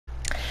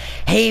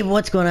Hey,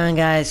 what's going on,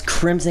 guys?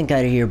 Crimson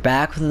Cutter here,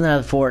 back with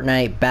another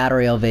Fortnite Battle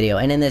Royale video.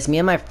 And in this, me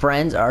and my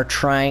friends are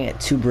trying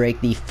to break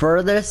the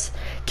furthest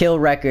kill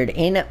record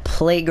in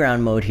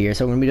playground mode here.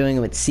 So we're going to be doing it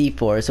with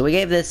C4. So we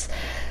gave this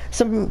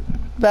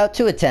about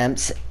 2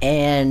 attempts,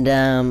 and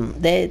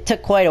they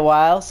took quite a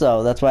while,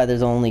 so that's why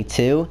there's only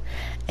 2.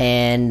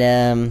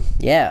 And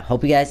yeah,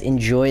 hope you guys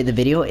enjoy the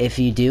video. If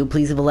you do,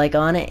 please leave a like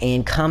on it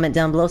and comment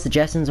down below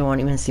suggestions or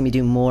want to see me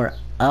do more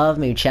of,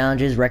 maybe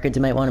challenges, records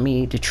you might want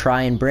me to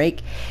try and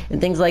break, and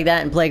things like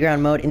that in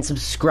playground mode. And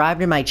subscribe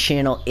to my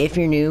channel if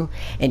you're new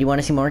and you want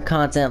to see more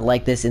content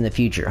like this in the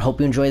future. Hope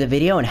you enjoy the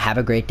video and have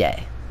a great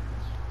day.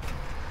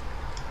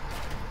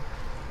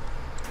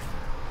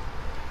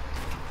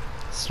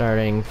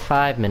 Starting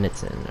 5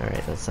 minutes in.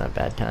 Alright, that's not a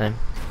bad time.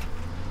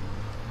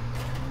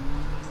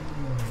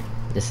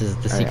 This is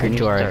the secret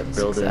to our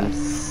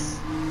success.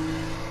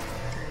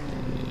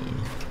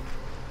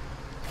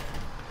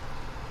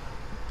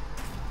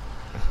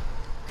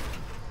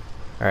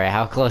 Alright,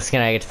 how close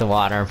can I get to the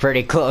water? I'm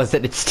pretty close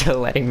and it's still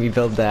letting me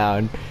build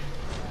down.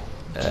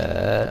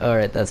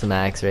 Alright, that's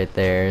max right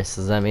there.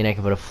 So does that mean I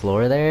can put a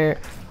floor there?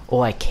 Oh,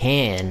 I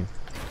can.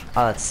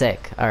 Oh, that's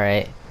sick.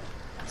 Alright.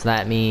 So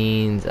that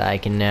means I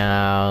can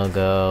now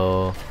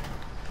go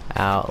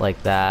out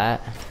like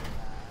that.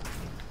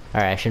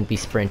 Alright, I shouldn't be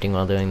sprinting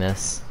while doing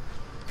this.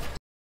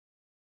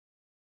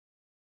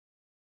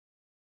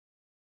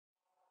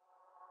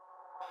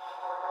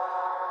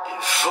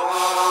 If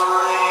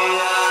only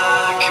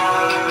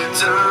I could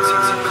turn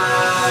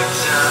back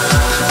time.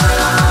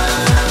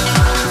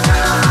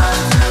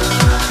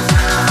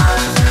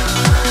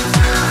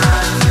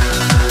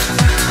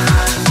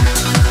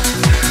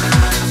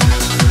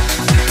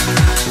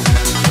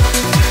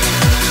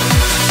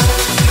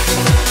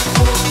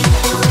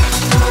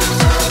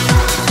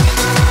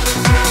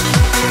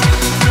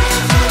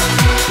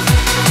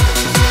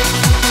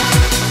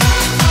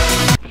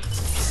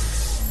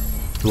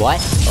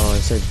 What? Oh,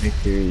 it said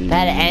victory.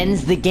 That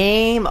ends the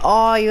game?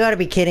 Oh, you gotta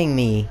be kidding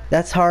me.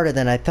 That's harder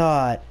than I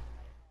thought.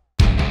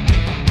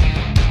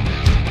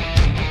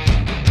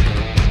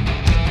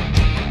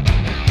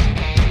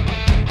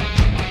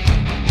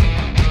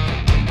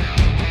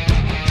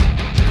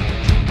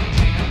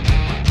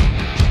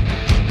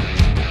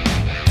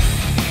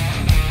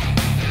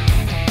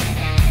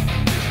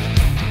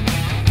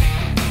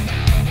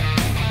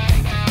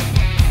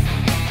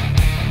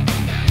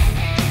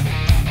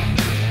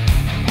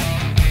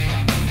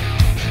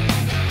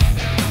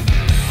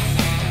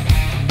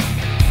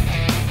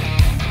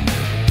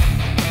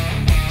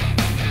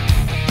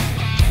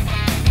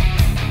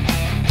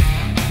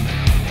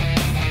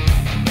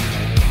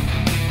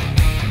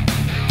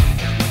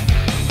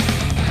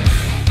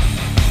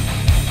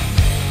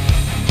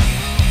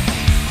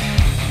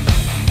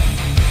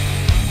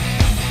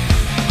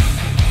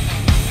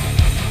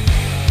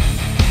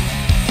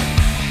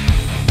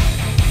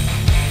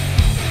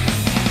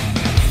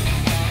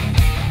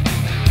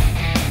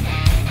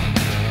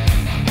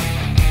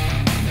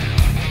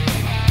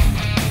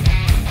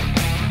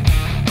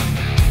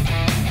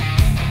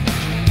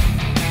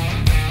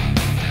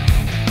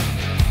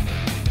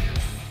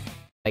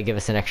 Give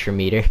us an extra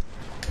meter.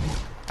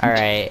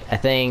 Alright, I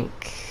think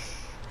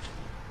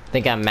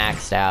I'm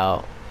maxed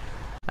out.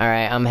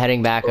 Alright, I'm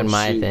heading back on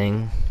my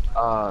thing.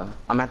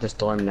 I'm at the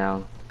storm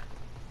now.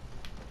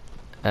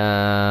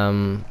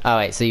 Oh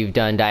wait, so you've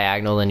done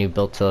diagonal, then you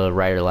built to the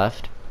right or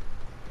left?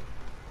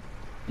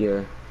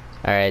 Yeah.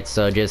 Alright,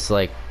 so just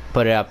like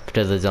put it up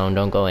to the zone,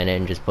 don't go in it,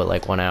 and just put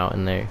like one out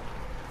in there.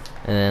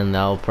 And then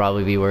that'll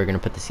probably be where we're gonna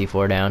put the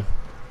C4 down.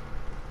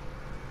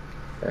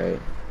 Alright.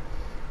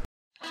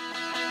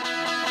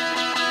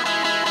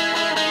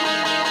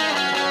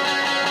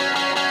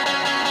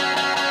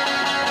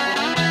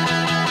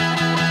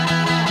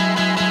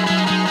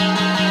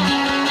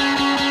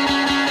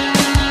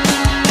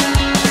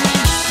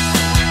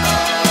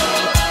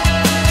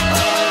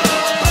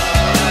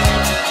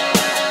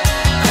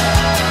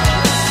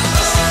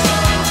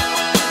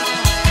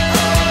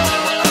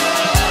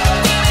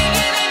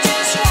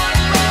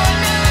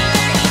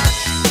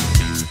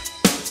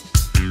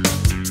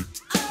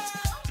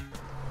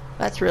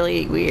 That's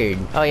really weird.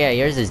 Oh yeah,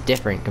 yours is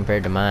different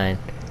compared to mine.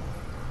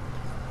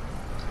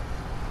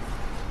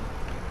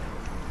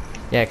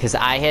 Yeah, because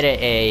I hit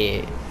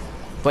a...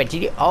 Wait,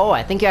 did you... Oh,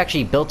 I think you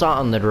actually built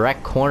on the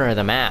direct corner of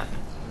the map.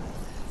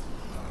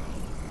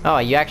 Oh,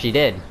 you actually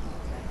did.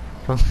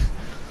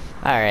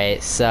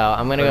 Alright, so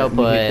I'm gonna go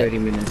put... 30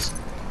 minutes.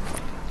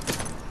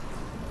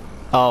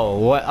 Oh,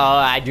 what? Oh,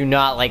 I do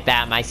not like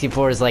that. My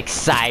C4 is like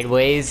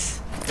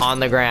sideways on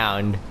the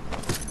ground.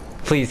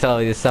 Please tell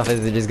me this stuff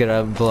isn't just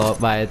gonna blow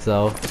up by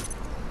itself.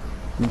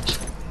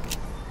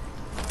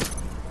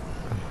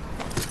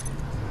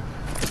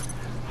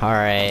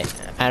 Alright.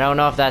 I don't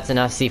know if that's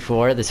enough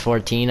C4. There's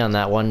 14 on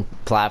that one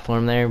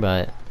platform there,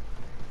 but...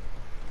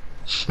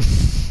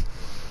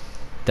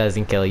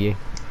 doesn't kill you.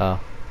 Oh,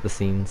 the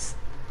scenes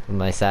of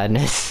my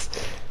sadness.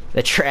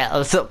 The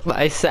trails of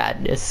my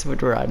sadness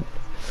would run.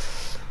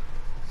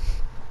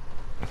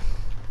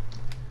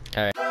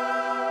 Alright.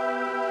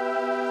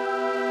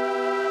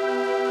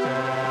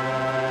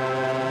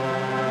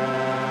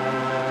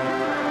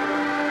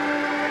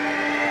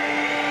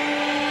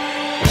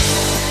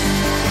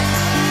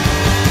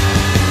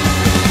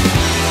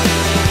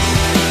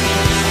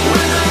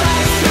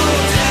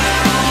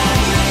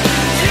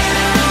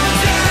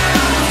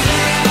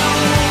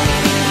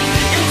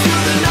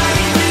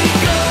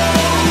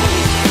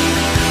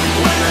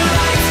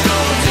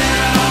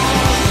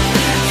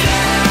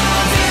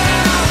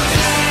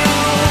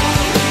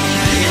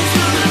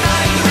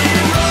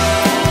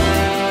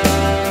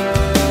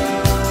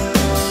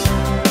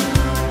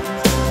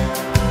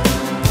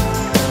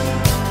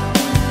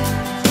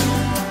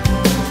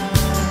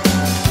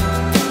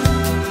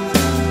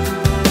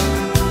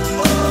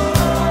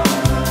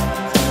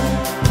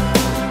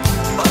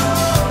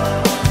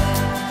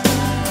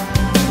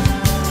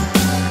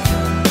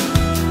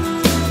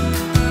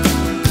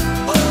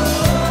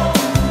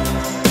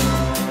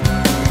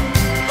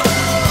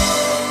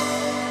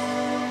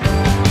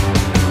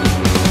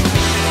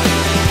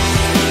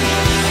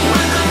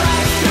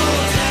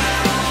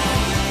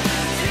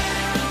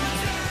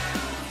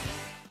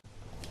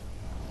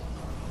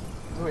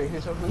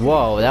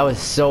 Whoa, that was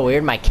so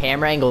weird. My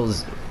camera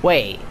angles.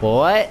 Wait,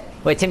 what?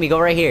 Wait, Timmy, go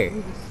right here.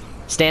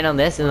 Stand on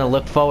this and then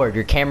look forward.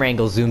 Your camera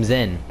angle zooms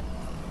in.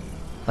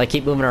 Like,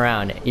 keep moving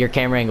around. Your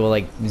camera angle will,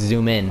 like,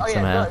 zoom in Oh, yeah,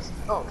 somehow. it does.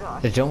 Oh,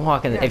 gosh. Just don't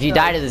walk in. Yeah, If you it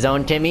die does. to the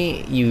zone,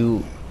 Timmy,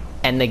 you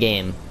end the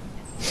game.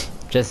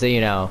 Just so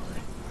you know.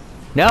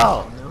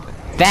 No!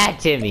 Bad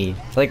Timmy!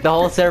 Like, the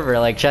whole server,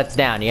 like, shuts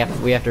down. We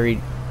have to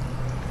read.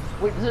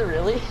 Wait, is it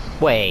really?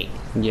 Wait.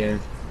 Yeah.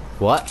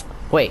 What?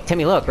 Wait,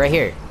 Timmy, look, right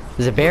here.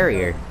 There's a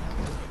barrier.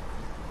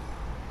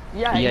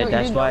 Yeah, I Yeah, know, you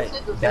that's didn't why. notice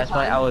it the That's first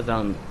why time? I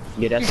was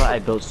Yeah, that's why I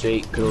built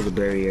straight through the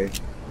barrier.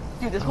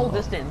 Dude, this whole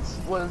distance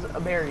was a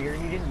barrier.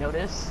 You didn't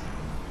notice?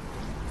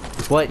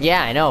 What?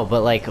 Yeah, I know,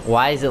 but, like,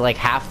 why is it, like,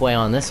 halfway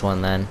on this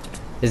one, then?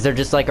 Is there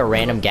just, like, a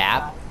random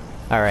gap?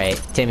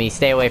 Alright, Timmy,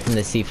 stay away from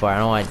the C4. I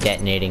don't want it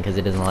detonating because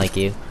it doesn't like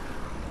you.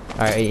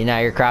 Alright, now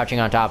you're crouching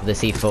on top of the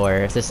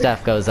C4. If this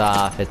stuff goes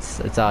off,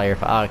 it's all your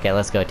fault. Okay,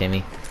 let's go,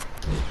 Timmy.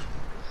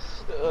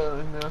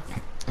 No.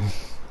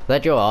 Is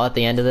that Joel at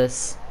the end of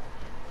this?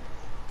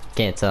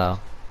 Can't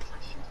tell.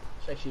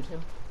 Should I shoot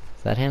him?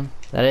 Is that him?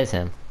 That is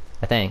him.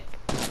 I think.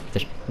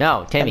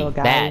 No, Timmy, Hello,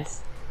 bad.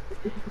 guys.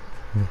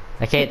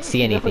 I can't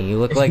see anything. You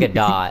look like a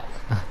dot.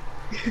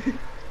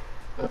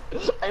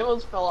 I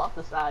almost fell off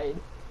the side.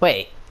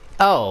 Wait.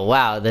 Oh,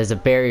 wow. There's a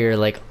barrier,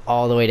 like,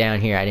 all the way down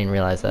here. I didn't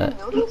realize that.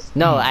 You notice?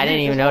 No, I didn't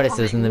Dude, even this whole notice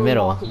this time in the you were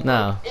middle. walking,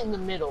 No. like, in the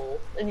middle,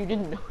 and you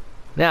didn't know.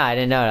 No, I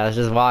didn't know it. I was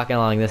just walking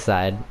along this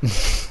side.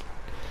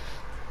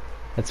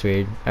 That's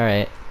weird.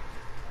 Alright.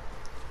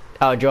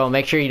 Oh, Joel,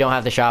 make sure you don't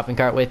have the shopping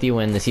cart with you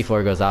when the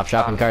C4 goes off.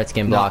 Shopping carts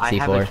can block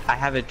C4. I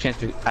have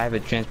a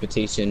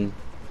transportation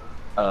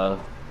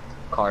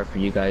car for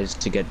you guys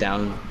to get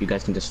down. You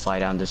guys can just fly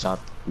down the shop.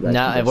 You guys can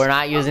No, just- we're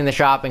not using the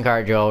shopping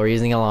cart, Joel. We're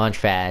using a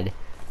launch pad.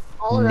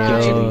 All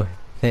around. No,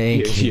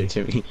 thank you. Yeah,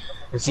 Timmy.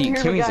 See, You're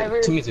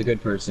MacGyver. Timmy's a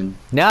good person.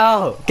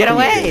 No, get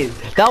away!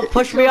 Don't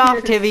push me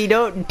off, Timmy.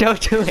 Don't do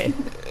it.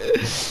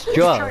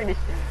 Joel, Trying to-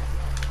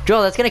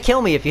 Joel, that's gonna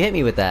kill me if you hit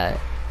me with that.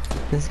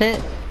 Is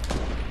it?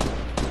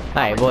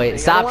 Alright, boy, kidding. I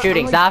stop don't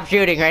shooting, want- stop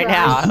shooting right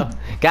trying. now.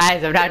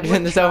 Guys, I'm not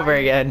doing this over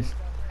again.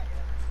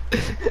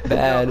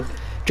 Bad.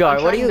 Joel, what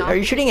are trying you? not Are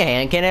you to. shooting a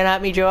hand cannon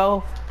at me,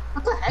 Joel?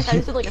 What the heck? I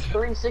just did like a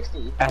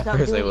 360. At without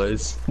first I doing-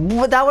 was.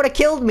 What, that would have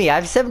killed me. I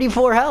have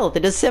 74 health.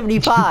 It does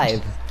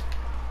 75.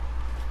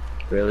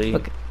 Really?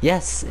 Look,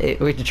 yes.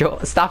 Wait, Joel,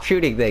 stop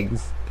shooting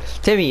things.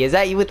 Timmy, is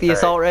that you with the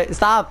assault right?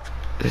 Stop.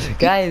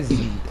 Guys,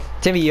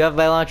 Timmy, you have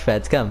my launch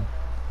pads. Come.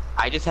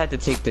 I just had to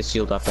take the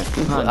shield off.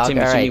 Come on, Okay, Timmy,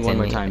 shoot alright, me one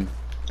more Timmy. time.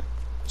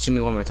 Shoot me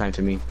one more time,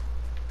 Timmy.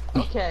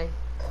 Okay.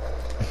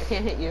 I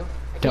can't hit you.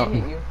 I can't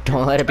hit you.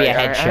 Don't let it be a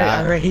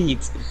headshot. Alright.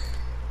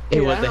 It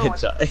Dude, was I a don't know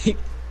headshot.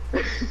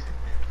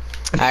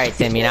 Alright,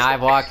 Timmy, now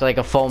I've walked like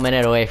a full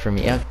minute away from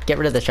you. Get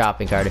rid of the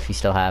shopping cart if you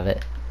still have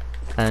it.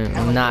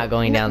 I'm not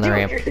going down the Dude,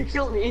 ramp. You're gonna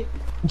kill me.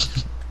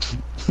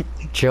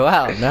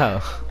 Joel,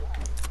 no.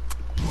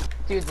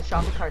 Dude, the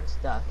shopping cart's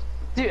stuck.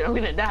 Dude, I'm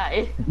gonna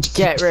die.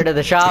 Get rid of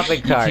the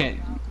shopping cart.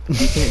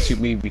 You can't shoot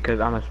me because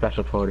I'm a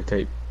special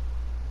prototype.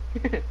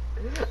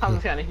 I'm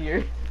just kinda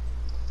here.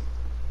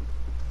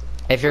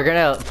 If you're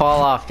gonna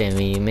fall off,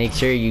 Timmy, make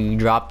sure you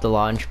drop the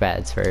launch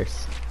pads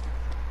first.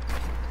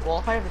 Well,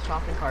 if I have a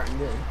shopping cart, I'm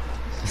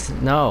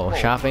good. No,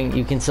 shopping.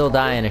 You can still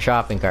die in a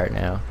shopping cart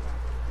now.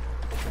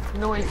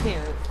 No, I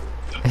can't.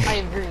 I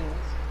have dreams.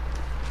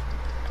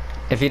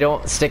 If you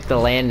don't stick the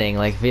landing,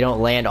 like if you don't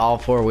land all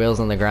four wheels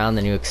on the ground,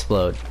 then you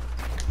explode.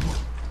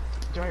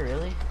 Do I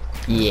really?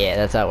 Yeah,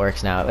 that's how it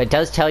works now. It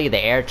does tell you the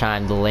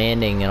airtime, the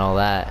landing, and all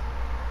that.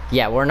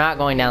 Yeah, we're not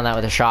going down that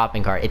with a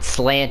shopping cart. It's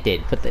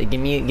slanted. Give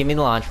me the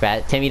launch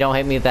pad. Timmy, don't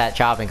hit me with that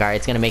shopping cart.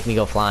 It's gonna make me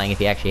go flying if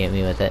you actually hit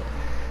me with it.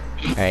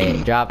 All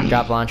right,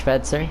 drop launch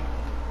pad, sir.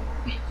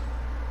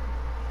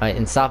 All right,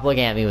 and stop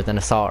looking at me with an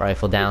assault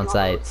rifle down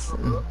sights.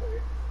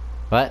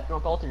 What? You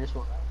want both or just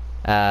one?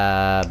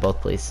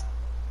 Both, please.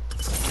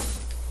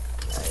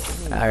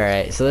 All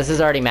right, so this is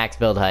already max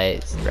build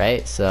height,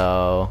 right?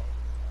 So,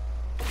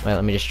 wait,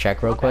 let me just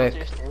check real quick.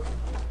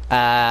 No,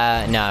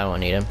 I won't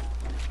need him.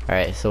 All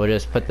right, so we'll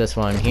just put this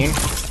one here.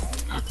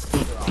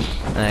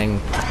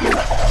 And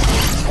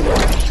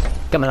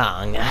come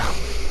along.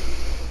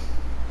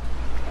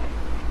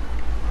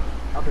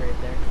 I'll be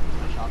right there.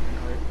 My shopping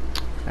cart.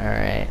 All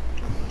right.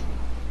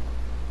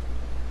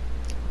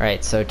 All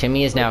right, so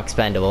Timmy is now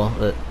expendable.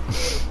 Do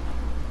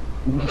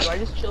I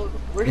just chill?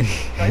 Do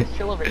I just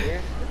chill over here?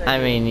 I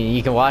mean,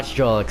 you can watch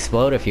Joel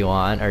explode if you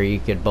want, or you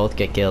could both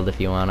get killed if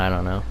you want. I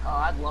don't know. Oh,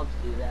 I'd love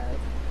to do that.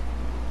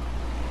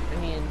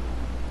 I mean,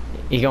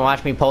 You can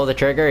watch me pull the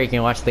trigger, or you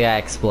can watch the guy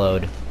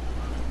explode.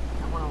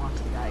 I want to watch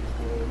the guy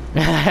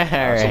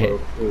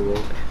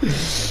explode.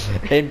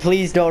 Alright. And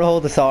please don't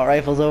hold assault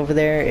rifles over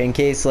there, in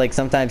case, like,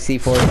 sometimes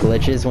C4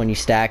 glitches when you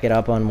stack it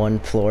up on one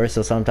floor,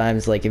 so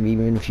sometimes, like,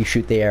 even if you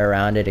shoot the air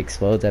around, it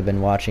explodes. I've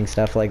been watching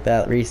stuff like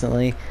that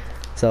recently.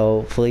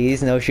 So,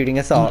 please, no shooting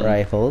assault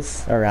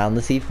rifles around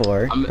the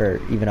C4,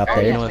 or even up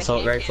there. No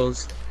assault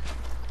rifles.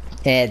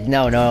 And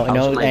no,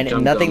 Also my and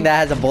jump nothing gun.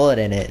 that has a bullet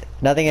in it.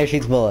 Nothing that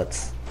shoots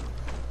bullets.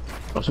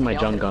 Also my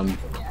jump gun.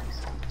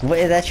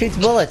 Wait, that shoots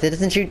bullets. It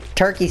doesn't shoot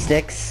turkey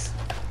sticks.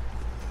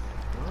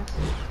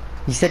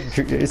 You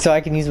said so I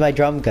can use my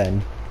drum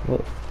gun.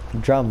 Well,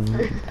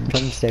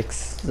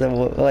 drumsticks. So,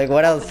 like,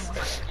 what else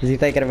is he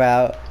thinking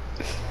about?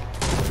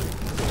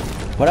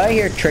 What do I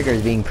hear?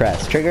 Triggers being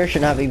pressed. Triggers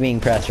should not be being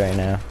pressed right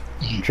now.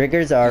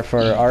 Triggers are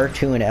for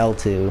R2 and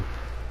L2,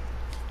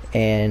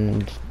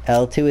 and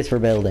L2 is for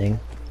building,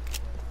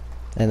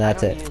 and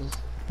that's it.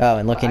 Oh,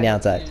 and looking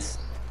down sights.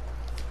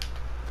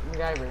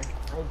 MacGyver.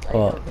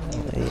 Well,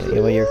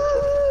 you're.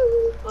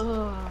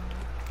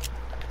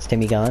 Is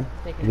Timmy gone?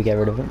 Did we get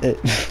rid of him?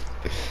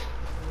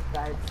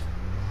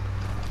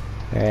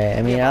 Alright,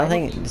 I mean, I don't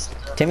think...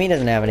 Timmy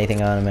doesn't have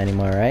anything on him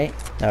anymore, right?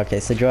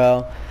 Okay, so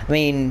Joel, I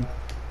mean,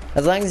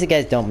 as long as you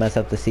guys don't mess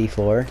up the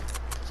C4,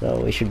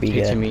 so we should be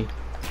Hey, good. Timmy,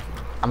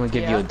 I'm gonna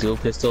give you a dual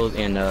pistol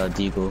and a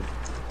deagle.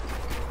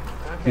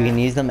 You can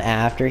use them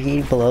after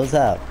he blows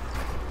up.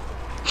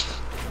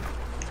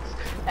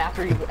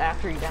 After he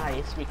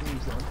dies, we can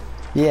use them.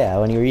 Yeah,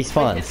 when he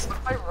respawns. If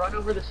I run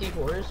over the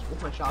C4s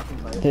with my shotgun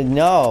cart.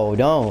 No,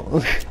 don't.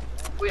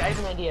 Wait, I have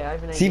an idea.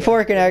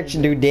 C4 can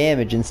actually do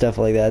damage and stuff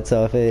like that,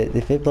 so if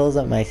it blows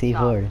up my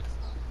C4...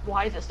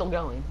 Why is it still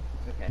going?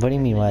 Okay. What do you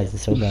mean, why is it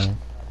still going?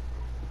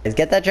 Let's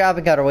get that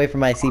shopping cart away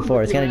from my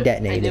C4, it's gonna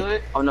detonate Can I do it.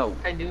 it? Oh no.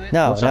 Can I do it?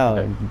 No,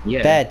 no,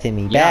 Yeah. bad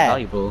Timmy, Yeah, bad.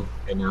 valuable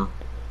right now.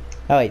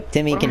 Oh wait,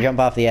 Timmy can jump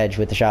off the edge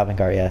with the shopping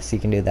cart, yes, you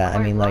can do that.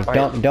 I mean, like,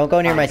 don't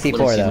go near my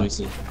C4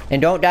 though. And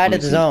don't die to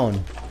the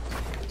zone.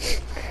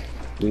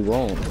 We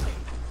won't.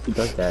 Who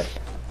does that?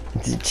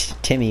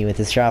 Timmy with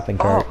his shopping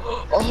cart.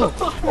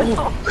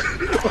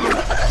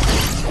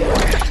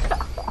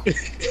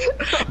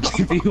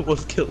 Timmy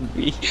almost killed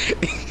me.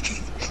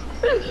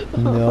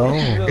 No.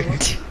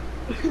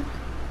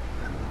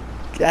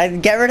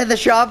 Get rid of the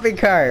shopping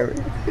cart.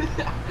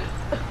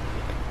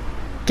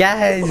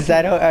 Guys,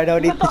 I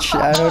don't need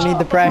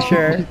the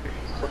pressure.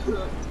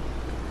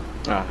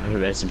 Ah,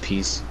 rest in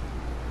peace.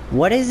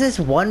 What is this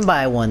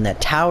 1x1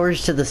 that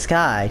towers to the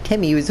sky?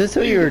 Timmy, was this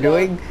what you were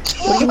doing?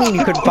 What do you mean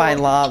you couldn't find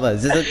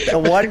llamas? Is it a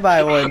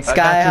 1x1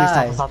 sky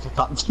high? Stop.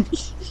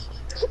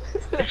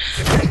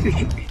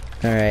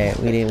 Alright,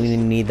 we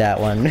didn't need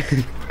that one.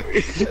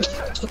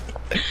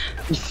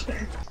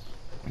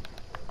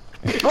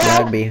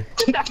 That would be.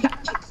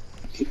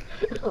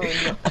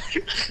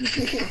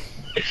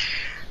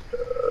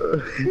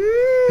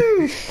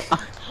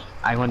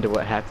 I wonder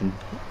what happened.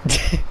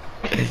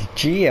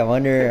 Gee, I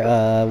wonder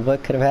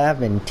what could have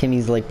happened.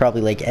 Timmy's like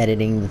probably like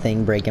editing the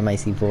thing, breaking my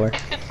C4.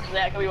 That's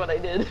exactly what I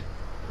did.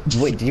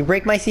 Wait, did you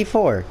break my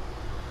C4?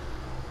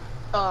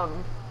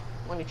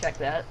 Let me check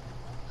that.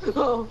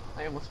 Oh,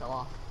 I almost fell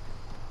off.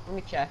 Let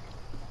me check.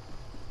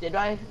 Did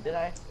I?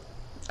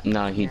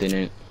 No, he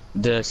didn't.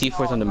 The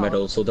C4's on the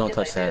middle, so don't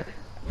touch that.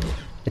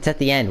 It's at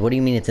the end. What do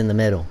you mean it's in the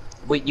middle?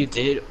 Wait, you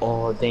did?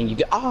 Oh, dang, you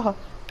get. Ah!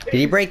 Did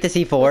he break the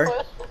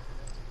C4?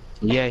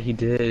 Yeah, he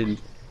did.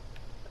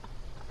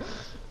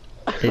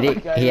 Did he?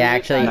 He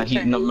actually.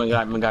 No,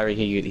 MacGyver,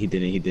 he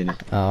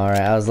didn't. All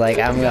right, I was like,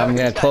 I'm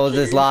gonna close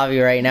this lobby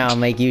right now and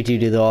make you two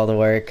do all the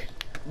work.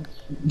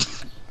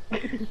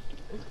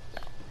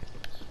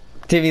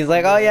 Timmy's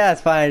like, oh yeah, it's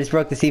fine. I just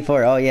broke the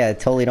C4. Oh yeah,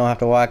 totally don't have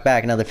to walk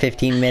back another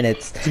 15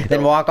 minutes,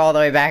 then walk all the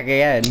way back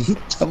again.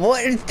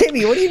 What,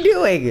 Timmy? What are you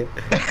doing?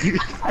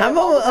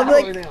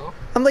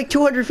 I'm like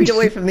 200 feet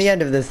away from the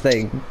end of this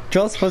thing.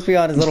 Joel's supposed to be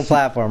on his little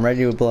platform, ready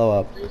to blow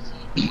up.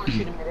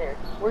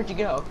 Where'd you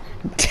go?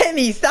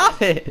 Timmy, stop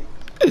it!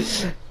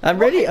 I'm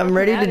ready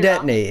to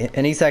detonate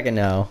any second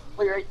now.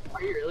 Wait, are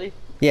you really?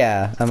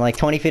 Yeah, I'm like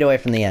 20 feet away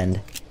from the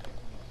end.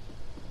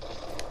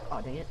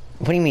 Oh, dang it.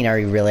 What do you mean, are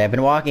you really? I've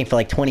been walking for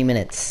like 20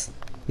 minutes.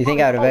 You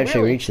think I would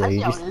eventually reach there?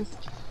 You just...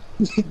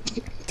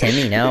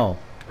 Timmy, no.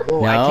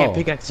 Oh, no. I can't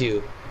pickaxe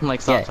you. I'm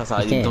like, stop.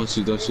 You Don't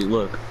shoot,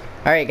 look.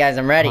 Alright guys,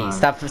 I'm ready.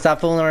 Stop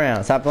fooling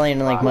around. Stop playing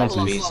like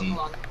monkeys.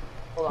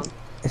 Hold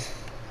on.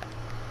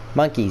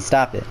 Monkeys,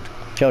 stop it.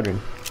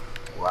 Children.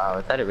 Wow,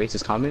 is that a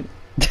racist comment?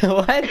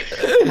 What?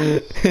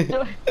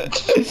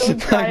 Don't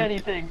try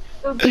anything.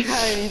 Don't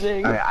try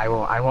anything. Alright, I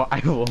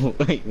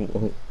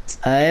won't.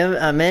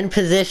 I'm in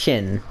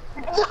position.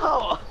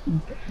 No!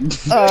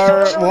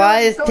 Why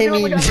is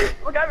Timmy...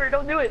 MacGyver,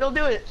 don't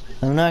do it!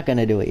 I'm not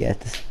gonna do it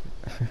yet.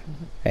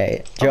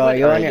 Hey, Joel,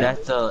 you on your...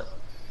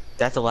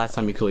 That's the last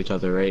time you kill each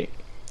other, right?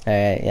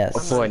 Alright,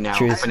 yes. For now.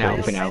 For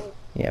now.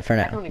 Yeah, for I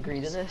now. don't agree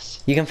to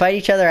this. You can fight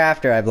each other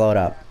after I blow it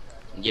up.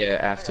 Yeah,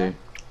 after.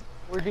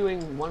 We're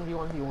doing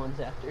 1v1v1s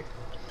after.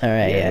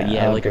 Alright,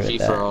 yeah. I'll like a agree with free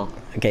for that. all.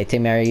 Okay,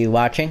 Timmy, are you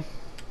watching?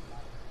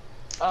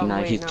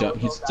 Nah, Wait,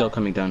 he's still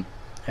coming down.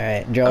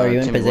 Alright, Joel, are you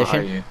in Timmy,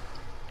 position? where are you?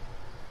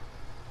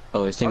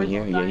 Oh, is Timmy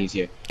here? Yeah, he's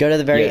here. Go to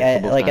the very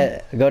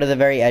Yeah, go to the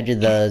very edge of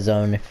the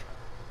zone if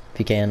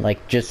you can.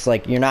 Like, just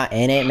like you're not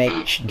in it.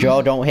 Make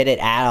Joel don't hit it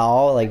at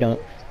all. Like,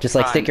 don't just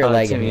like stick your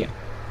leg Timmy, in it.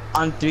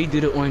 On 3,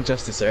 do the orange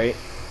justice, alright?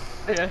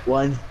 Okay.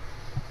 1,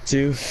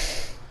 2,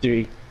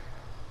 3.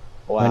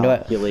 Wow, When do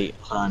I- you're late.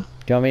 Hold on. Do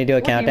you want me to do a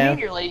What do you countdown? mean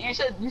you're late? You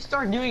said you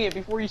started doing it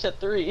before you said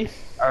 3.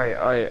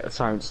 Alright.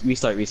 Sorry,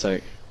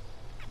 restart.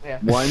 Yeah.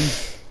 1,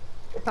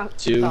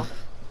 2.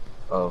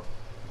 Oh.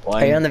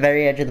 One, Are you on the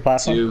very edge of the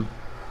platform? 2,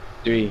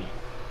 3.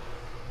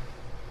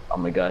 Oh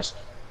my gosh.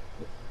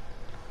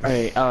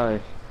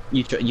 Alright,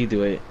 you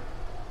do it.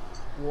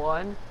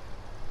 1,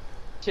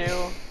 2,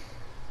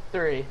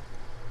 3.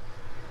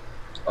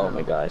 Oh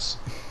my gosh.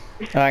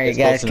 Alright, It's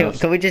guys, close enough.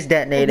 can we just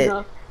detonate it?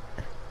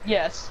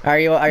 Yes. Are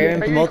you Are you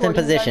both in recording,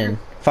 position?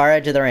 Tiger? Far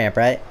edge of the ramp,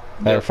 right?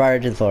 Or Yep. far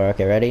edge of the floor.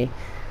 Okay, ready?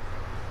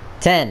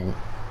 10,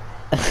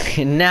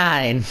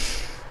 9,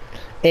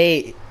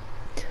 8,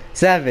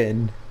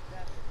 7,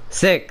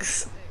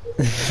 6,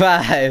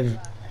 5,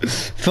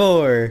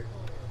 4,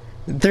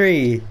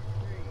 3,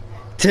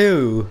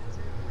 2,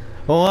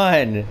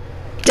 1.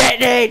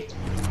 Detonate!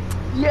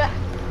 Yeah.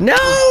 No,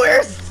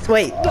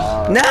 wait.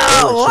 No,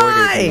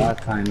 why?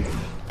 Last time.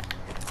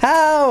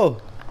 How?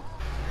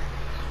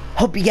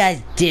 Hope you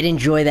guys did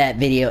enjoy that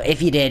video.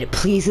 If you did,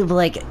 please leave a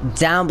like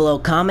down below,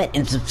 comment,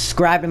 and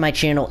subscribe to my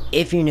channel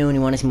if you're new and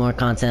you want to see more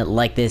content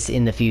like this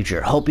in the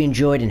future. Hope you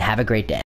enjoyed and have a great day.